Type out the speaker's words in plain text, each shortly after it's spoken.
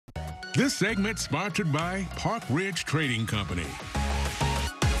This segment sponsored by Park Ridge Trading Company.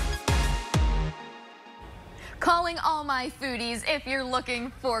 Calling all my foodies, if you're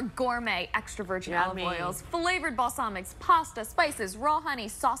looking for gourmet extra virgin olive oils, flavored balsamics, pasta, spices, raw honey,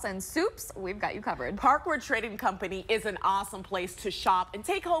 sauce, and soups, we've got you covered. Park Ridge Trading Company is an awesome place to shop and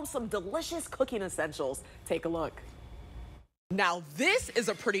take home some delicious cooking essentials. Take a look. Now, this is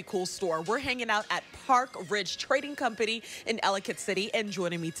a pretty cool store. We're hanging out at Park Ridge Trading Company in Ellicott City, and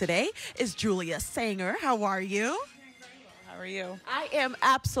joining me today is Julia Sanger. How are you? How are you? I am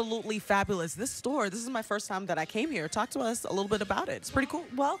absolutely fabulous. This store, this is my first time that I came here. Talk to us a little bit about it. It's pretty cool.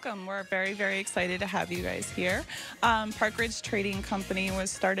 Welcome. We're very, very excited to have you guys here. Park Ridge Trading Company was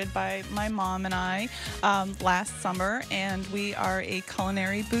started by my mom and I last summer, and we are a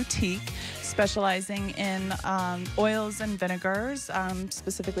culinary boutique specializing in oils and vinegars,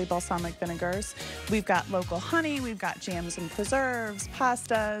 specifically balsamic vinegars. We've got local honey, we've got jams and preserves,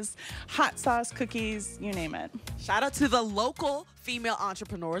 pastas, hot sauce, cookies, you name it. Shout out to the local female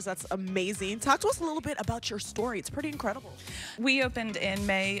entrepreneurs. That's amazing. Talk to us a little bit about your story. It's pretty incredible. We opened in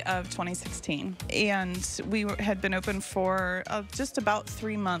May of 2016, and we had been open for just about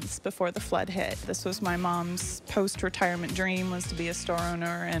 3 months before the flood hit. This was my mom's post-retirement dream, was to be a store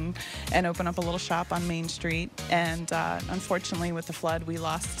owner and open up a little shop on Main Street. And unfortunately, with the flood, we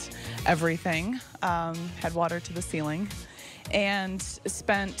lost everything, had water to the ceiling, and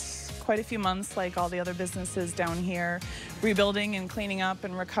spent quite a few months, like all the other businesses down here, rebuilding and cleaning up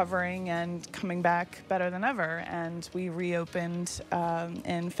and recovering and coming back better than ever. And we reopened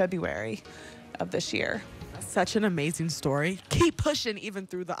in February of this year. That's such an amazing story. Keep pushing even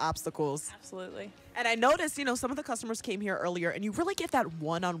through the obstacles. Absolutely. And I noticed, you know, some of the customers came here earlier, and you really get that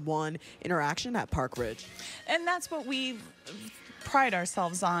one-on-one interaction at Park Ridge. And that's what we pride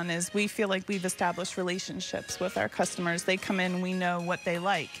ourselves on, is we feel like we've established relationships with our customers. They come in, we know what they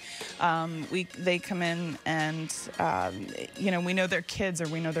like. They come in and, you know, we know their kids or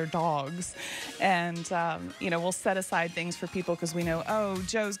we know their dogs. And, you know, we'll set aside things for people because we know, oh,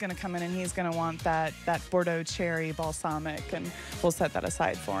 Joe's going to come in and he's going to want that Bordeaux cherry balsamic, and we'll set that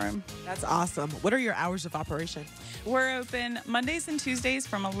aside for him. That's awesome. What are your hours of operation? We're open Mondays and Tuesdays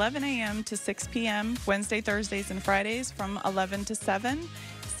from 11 a.m. to 6 p.m., Wednesday, Thursdays, and Fridays from 11 to 7,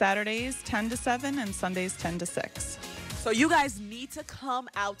 Saturdays 10 to 7, and Sundays 10 to 6. So you guys need to come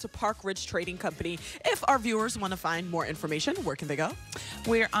out to Park Ridge Trading Company. If our viewers want to find more information, where can they go?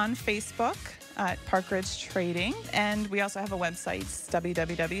 We're on Facebook at Park Ridge Trading, and we also have a website,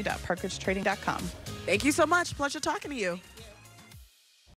 www.parkridgetrading.com. Thank you so much. Pleasure talking to you.